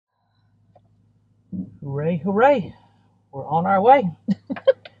Hooray, hooray. We're on our way.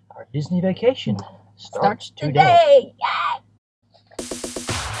 Our Disney vacation starts today. Yay!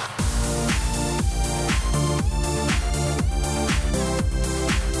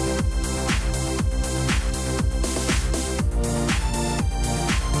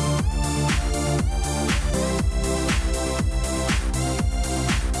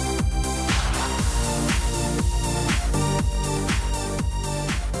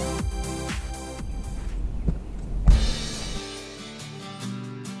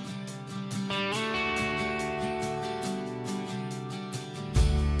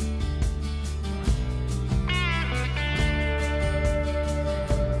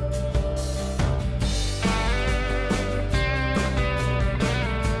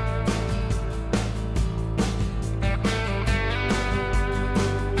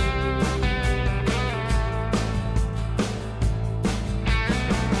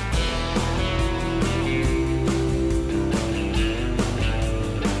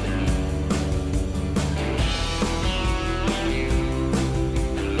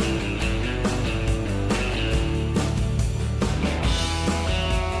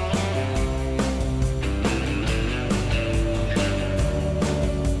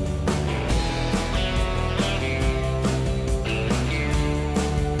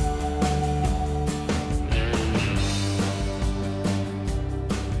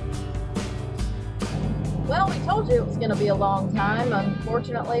 Well, we told you it was going to be a long time.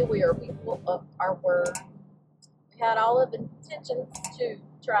 Unfortunately, we are people of our word. We had all of the intentions to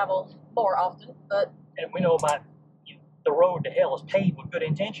travel more often, but... And we know about the road to hell is paved with good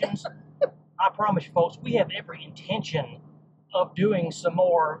intentions. I promise you folks, we have every intention of doing some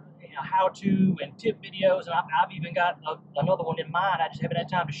more how-to and tip videos, and I've even got another one in mind. I just haven't had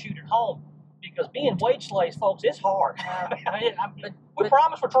time to shoot at home. Because being wage slaves, folks, it's hard. We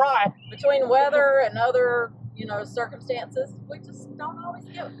promise we're trying. Between weather and other, circumstances, we just don't always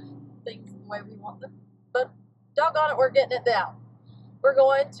get things the way we want them. But doggone it, we're getting it down. We're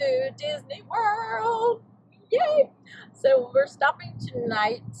going to Disney World. Yay! So we're stopping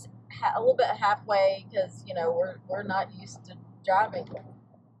tonight a little bit halfway because, we're not used to driving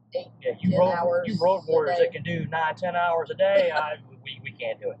 10 hours. You road warriors that can do 9-10 hours a day, we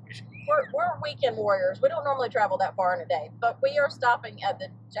can't do it. We're weekend warriors. We don't normally travel that far in a day, but we are stopping at the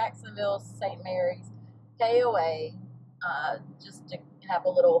Jacksonville St. Mary's KOA just to have a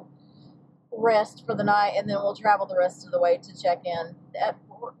little rest for the night, and then we'll travel the rest of the way to check in at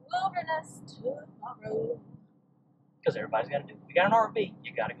Fort Wilderness tomorrow. Because everybody's got to do it. You got an RV,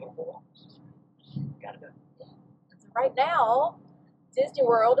 you got to go to Fort Wilderness. You got to do it. Yeah. So right now, Disney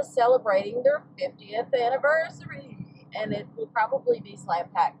World is celebrating their 50th anniversary. And it will probably be slam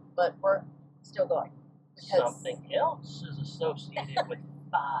packed, but we're still going. Something else is associated with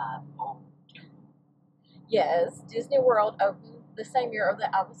 502. Yes, Disney World opened the same year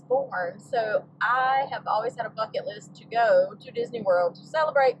that I was born. So I have always had a bucket list to go to Disney World to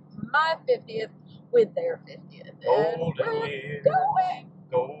celebrate my 50th with their 50th. Golden years.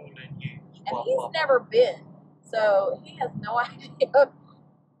 Golden years. And he's never been. So he has no idea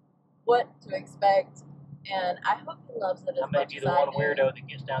what to expect. And I hope he loves it as much as I do. I may be the one weirdo that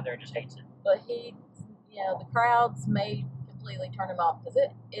gets down there and just hates it. But the crowds may completely turn him off because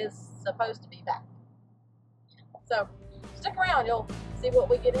it is supposed to be packed. So stick around, you'll see what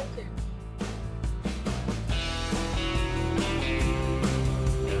we get into.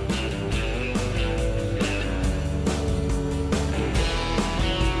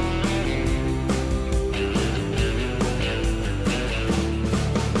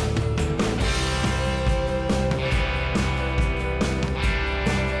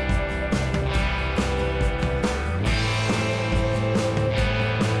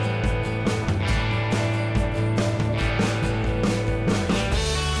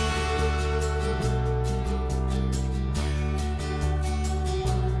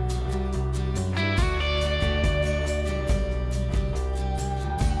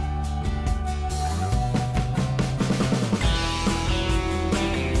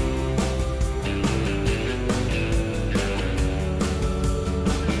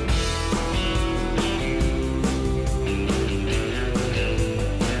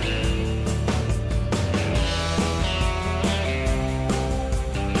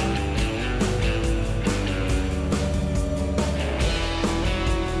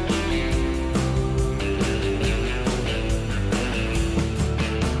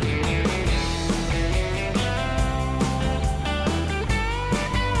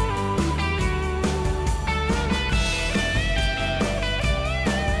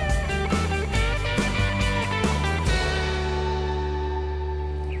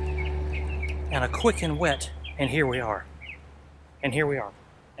 and a quick and wet, and here we are. And here we are.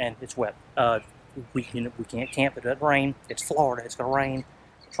 And it's wet. We can't camp. It doesn't rain. It's Florida. It's going to rain.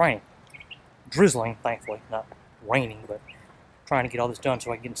 It's raining. Drizzling, thankfully. Not raining, but trying to get all this done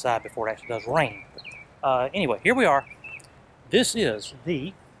so I can get inside before it actually does rain. Anyway, here we are. This is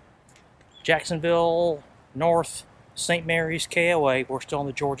the Jacksonville North St. Mary's KOA. We're still on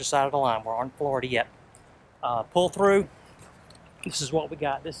the Georgia side of the line. We're on Florida yet. Pull through. This is what we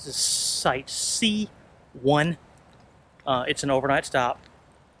got. This is site C1. It's an overnight stop.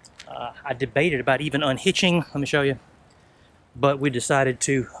 I debated about even unhitching. Let me show you. But we decided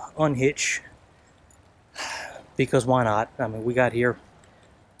to unhitch because why not? I mean, we got here.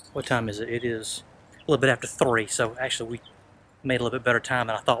 What time is it? It is a little bit after 3. So actually, we made a little bit better time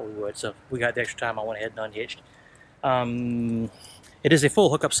than I thought we would. So we got the extra time. I went ahead and unhitched. It is a full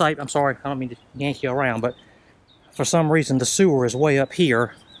hookup site. I'm sorry, I don't mean to yank you around, but for some reason the sewer is way up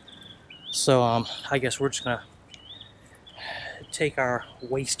here. So I guess we're just gonna take our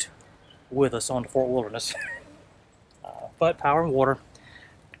waste with us on to Fort Wilderness. But power and water.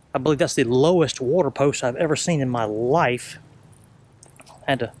 I believe that's the lowest water post I've ever seen in my life.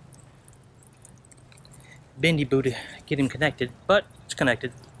 Had to bendy boo to get him connected, but it's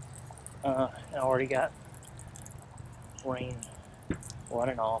connected. I already got rain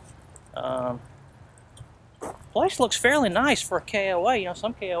running off. Place looks fairly nice for a KOA. You know,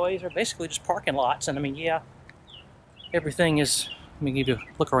 some KOAs are basically just parking lots, and I mean, yeah, everything is. Let me give you a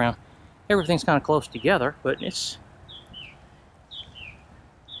look around. Everything's kind of close together, but it's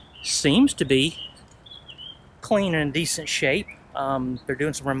seems to be clean and in decent shape. They're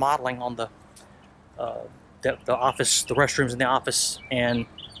doing some remodeling on the office, the restrooms in the office, and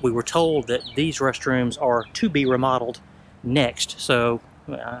we were told that these restrooms are to be remodeled next. So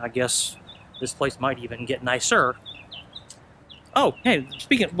I guess this place might even get nicer. Oh, hey,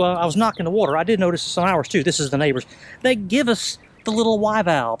 well, I was knocking the water. I did notice some ours too. This is the neighbors. They give us the little Y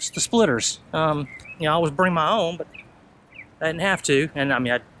valves, the splitters. You know, I always bring my own, but I didn't have to. And I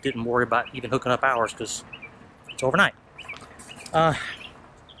mean, I didn't worry about even hooking up ours because it's overnight. There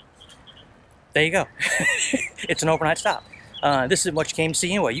you go. It's an overnight stop. This is what you came to see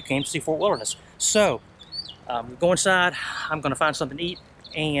anyway. You came to see Fort Wilderness. So, go inside. I'm going to find something to eat,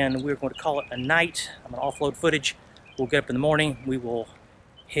 and we're going to call it a night. I'm going to offload footage. We'll get up in the morning. We will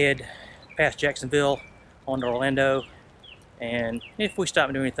head past Jacksonville on to Orlando, and if we stop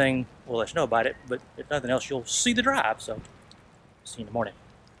and do anything, we'll let you know about it. But if nothing else, you'll see the drive. So, see you in the morning.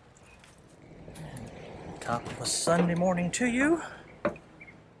 Top of a Sunday morning to you.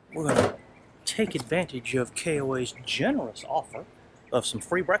 We're going to take advantage of KOA's generous offer of some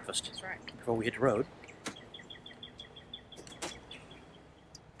free breakfast. That's right. Before we hit the road.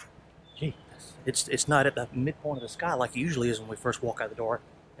 Gee, it's not at the midpoint of the sky like it usually is when we first walk out the door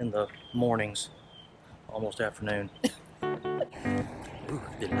in the mornings, almost afternoon. Ooh,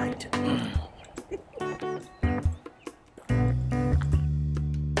 delight.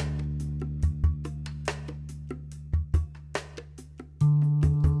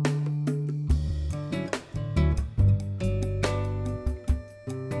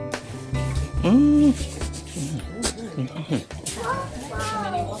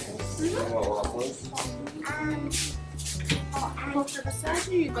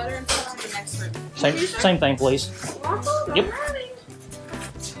 You better inside to the next room. Same thing, please. Yep.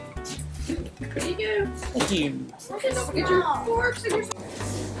 There you go. Thank you. Don't forget your forks and your...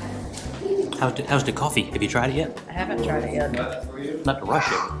 How's the coffee? Have you tried it yet? I haven't tried it yet. Not to rush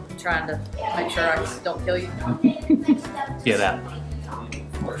it. I'm trying to make sure I don't kill you. Yeah, that.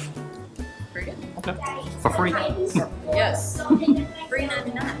 Pretty good. Okay. For free. Yes.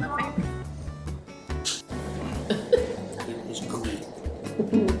 $3.99, my favorite. It's good.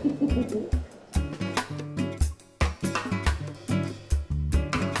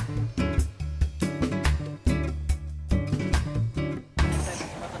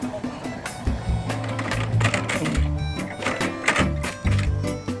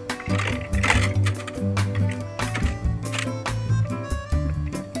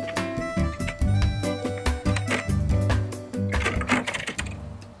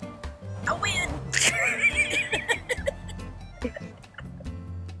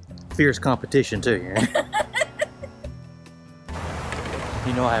 Fierce competition too.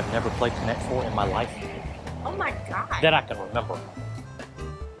 You know, I have never played Connect 4 in my life. Oh my god. That I can remember.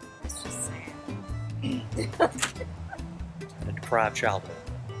 That's just sad. A deprived childhood.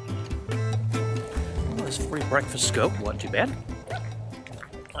 Well, this free breakfast scope wasn't too bad.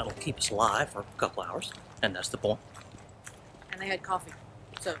 That'll keep us alive for a couple hours, and that's the point. And they had coffee,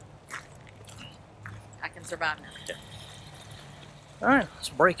 so I can survive now. Yeah. All right, let's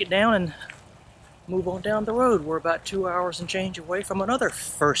break it down and move on down the road. We're about 2 hours and change away from another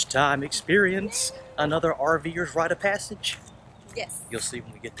first-time experience. Another RVer's Rite of Passage. Yes. You'll see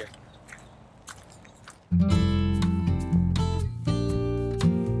when we get there.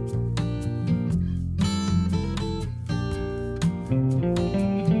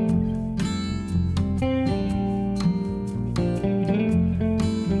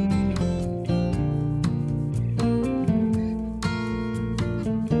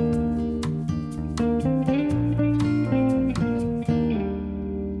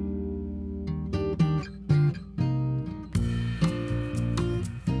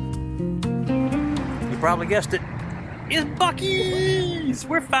 Probably guessed it. It's Buc-ees!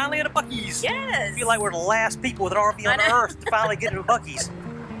 We're finally at a Buc-ees. Yes. I feel like we're the last people with an RV on Earth to finally get to a Buc-ees.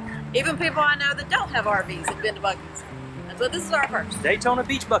 Even people I know that don't have RVs have been to Buc-ees. But this is our first. Daytona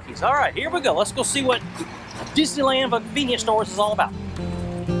Beach Buc-ees. All right, here we go. Let's go see what Disneyland convenience stores is all about.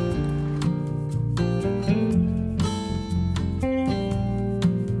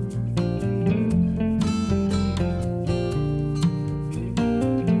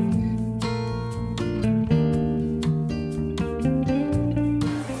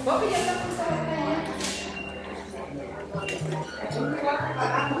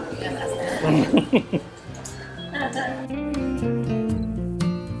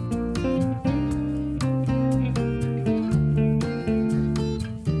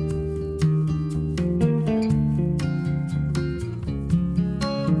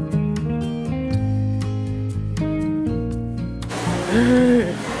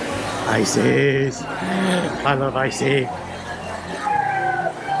 Ices. I love icy.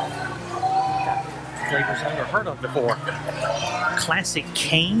 Flavors I've never heard of before. Classic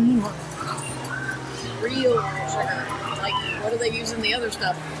cane. Real sugar. Like, what do they use in the other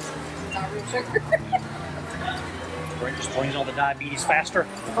stuff? Not real sugar. Just brings all the diabetes faster.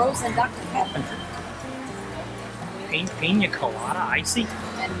 Frozen Dr. Pepper. Pina colada, icy.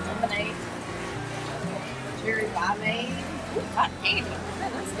 And lemonade. Cherry limeade. Ooh, hot candy.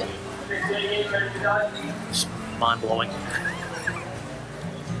 Man, that's good. Just mind-blowing.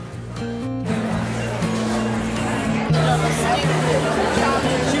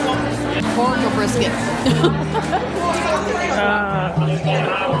 Pork or brisket?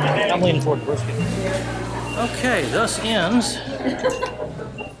 I'm leaning toward the brisket. Okay, thus ends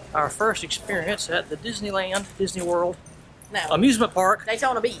our first experience at the Disneyland, Disney World, amusement park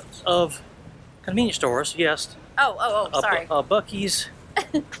Daytona Beach of convenience stores. Yes. Sorry. Buc-ees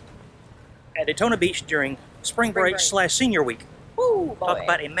at Daytona Beach during spring break / senior week. Ooh, boy. Talk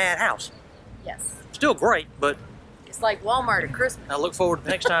about a madhouse. Yes. Still great, but it's like Walmart at Christmas. I look forward to the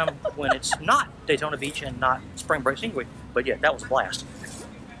next time when it's not Daytona Beach and not spring break senior week. But yeah, that was a blast.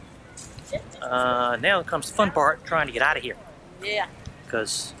 Now comes the fun part, trying to get out of here. Yeah.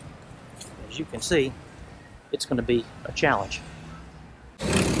 Because, as you can see, it's going to be a challenge.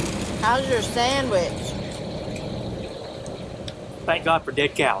 How's your sandwich? Thank God for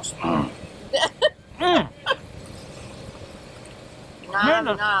dead cows. Nom,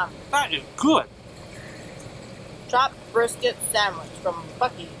 nom. That is good. Chopped brisket sandwich from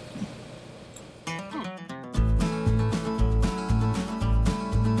Buc-ee.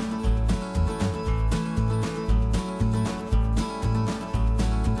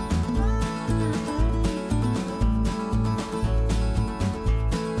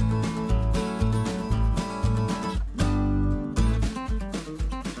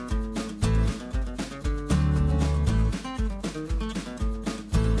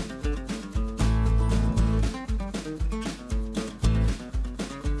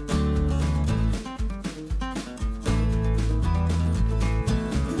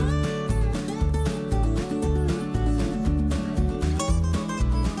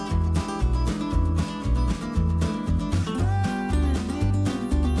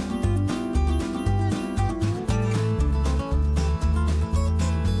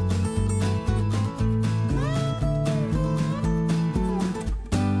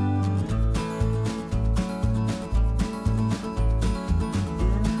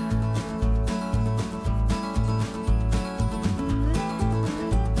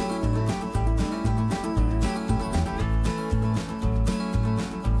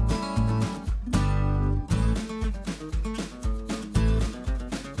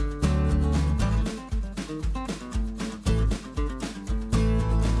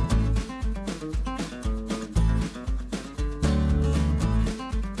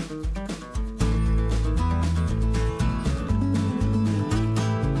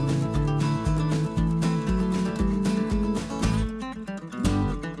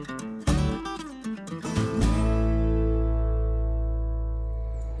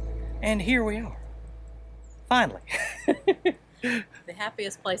 And here we are. Finally. The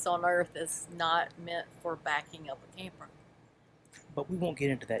happiest place on earth is not meant for backing up a camper. But we won't get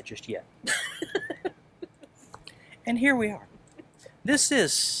into that just yet. And here we are. This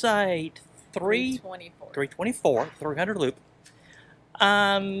is site 324, 300 loop.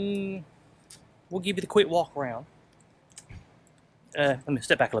 We'll give you the quick walk around. Let me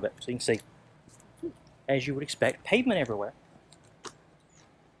step back a little bit so you can see. As you would expect, pavement everywhere.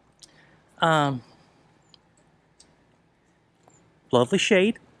 Lovely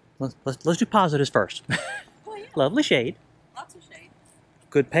shade. Let's do positives first. Oh, yeah. Lovely shade. Lots of shade.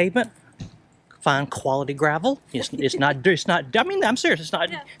 Good pavement. Fine quality gravel. It's not. I mean, I'm serious. It's not.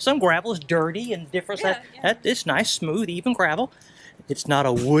 Yeah. Some gravel is dirty and different. Yeah, yeah. It's nice, smooth, even gravel. It's not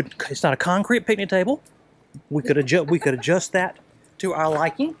a wood. It's not a concrete picnic table. We could adjust that to our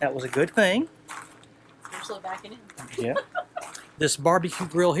liking. That was a good thing. Especially backing in. Yeah. This barbecue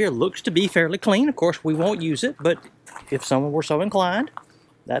grill here looks to be fairly clean. Of course, we won't use it, but if someone were so inclined,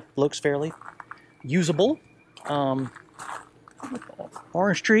 that looks fairly usable.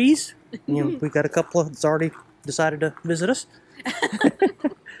 Orange trees. You know, we've got a couple that's already decided to visit us.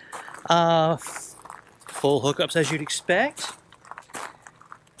 Full hookups as you'd expect.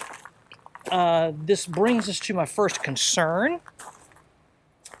 This brings us to my first concern.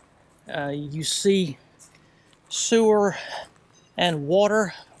 You see sewer and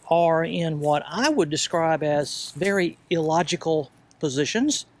water are in what I would describe as very illogical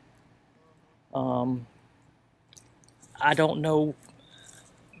positions. I don't know,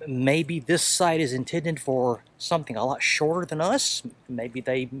 maybe this site is intended for something a lot shorter than us. Maybe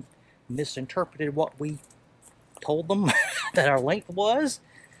they misinterpreted what we told them that our length was.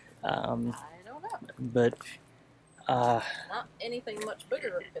 I don't know. But Not anything much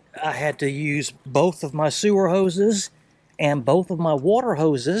bigger. I had to use both of my sewer hoses and both of my water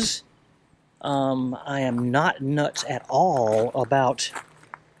hoses. I am not nuts at all about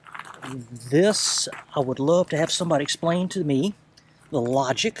this. I would love to have somebody explain to me the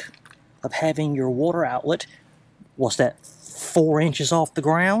logic of having your water outlet, what's that, 4 inches off the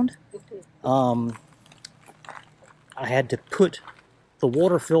ground? I had to put the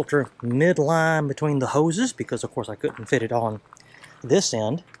water filter midline between the hoses because, of course, I couldn't fit it on this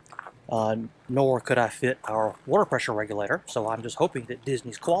end, nor could I fit our water pressure regulator. So I'm just hoping that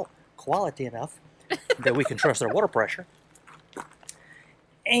Disney's quality enough that we can trust their water pressure.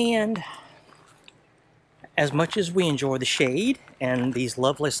 And as much as we enjoy the shade and these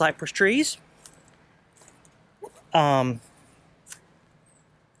lovely cypress trees, and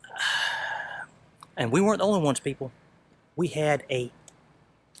we weren't the only ones, people. We had a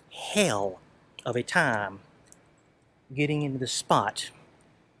hell of a time getting into the spot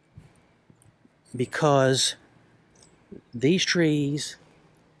because these trees,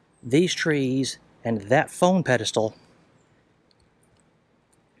 and that phone pedestal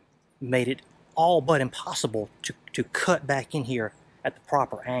made it all but impossible to cut back in here at the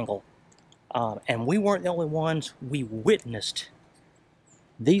proper angle. And we weren't the only ones. We witnessed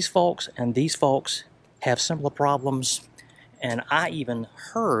these folks and these folks have similar problems. And I even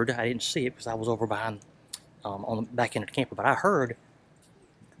heard, I didn't see it because I was over behind on the back end of the camper, but I heard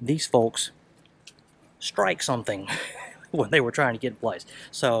these folks strike something when they were trying to get in place.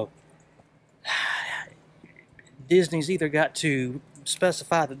 So Disney's either got to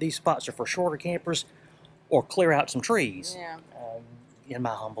specify that these spots are for shorter campers or clear out some trees, Yeah. in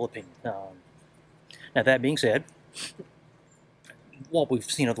my humble opinion. Now that being said, what we've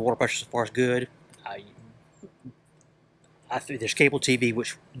seen of the water pressure so far is good. I think there's cable TV,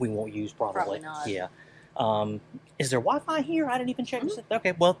 which we won't use probably. Probably not. Yeah. Is there Wi-Fi here? I didn't even check.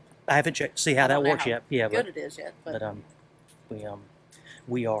 Okay, well, I haven't checked to see how that works yet. Yeah, good it is yet. But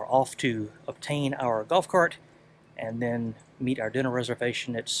we are off to obtain our golf cart and then meet our dinner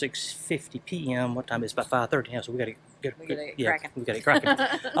reservation at 6:50 p.m. What time is it? About 5:30. Yeah, so we got to get cracking. We got to get cracking.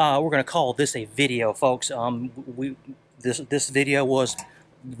 We're going to call this a video, folks. This video was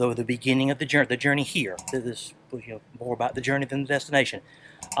the beginning of the journey here. This was more about the journey than the destination.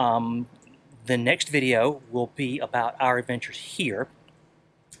 The next video will be about our adventures here.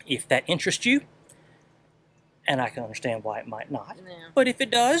 If that interests you, and I can understand why it might not, but if it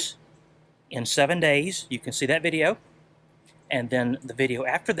does, in 7 days you can see that video, and then the video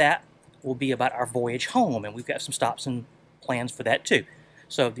after that will be about our voyage home, and we've got some stops and plans for that too.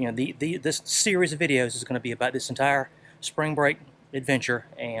 So this series of videos is going to be about this entire spring break adventure,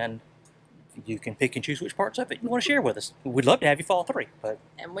 and you can pick and choose which parts of it you want to share with us. We'd love to have you follow through,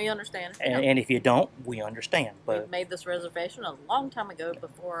 and we understand. And if you don't, we understand. But we've made this reservation a long time ago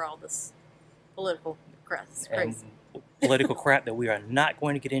before all this political crap is crazy. Political crap that we are not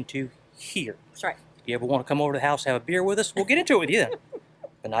going to get into here. That's right. If you ever want to come over to the house and have a beer with us, we'll get into it with you then.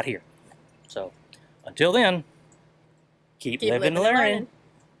 But not here. So, until then, keep living and learning.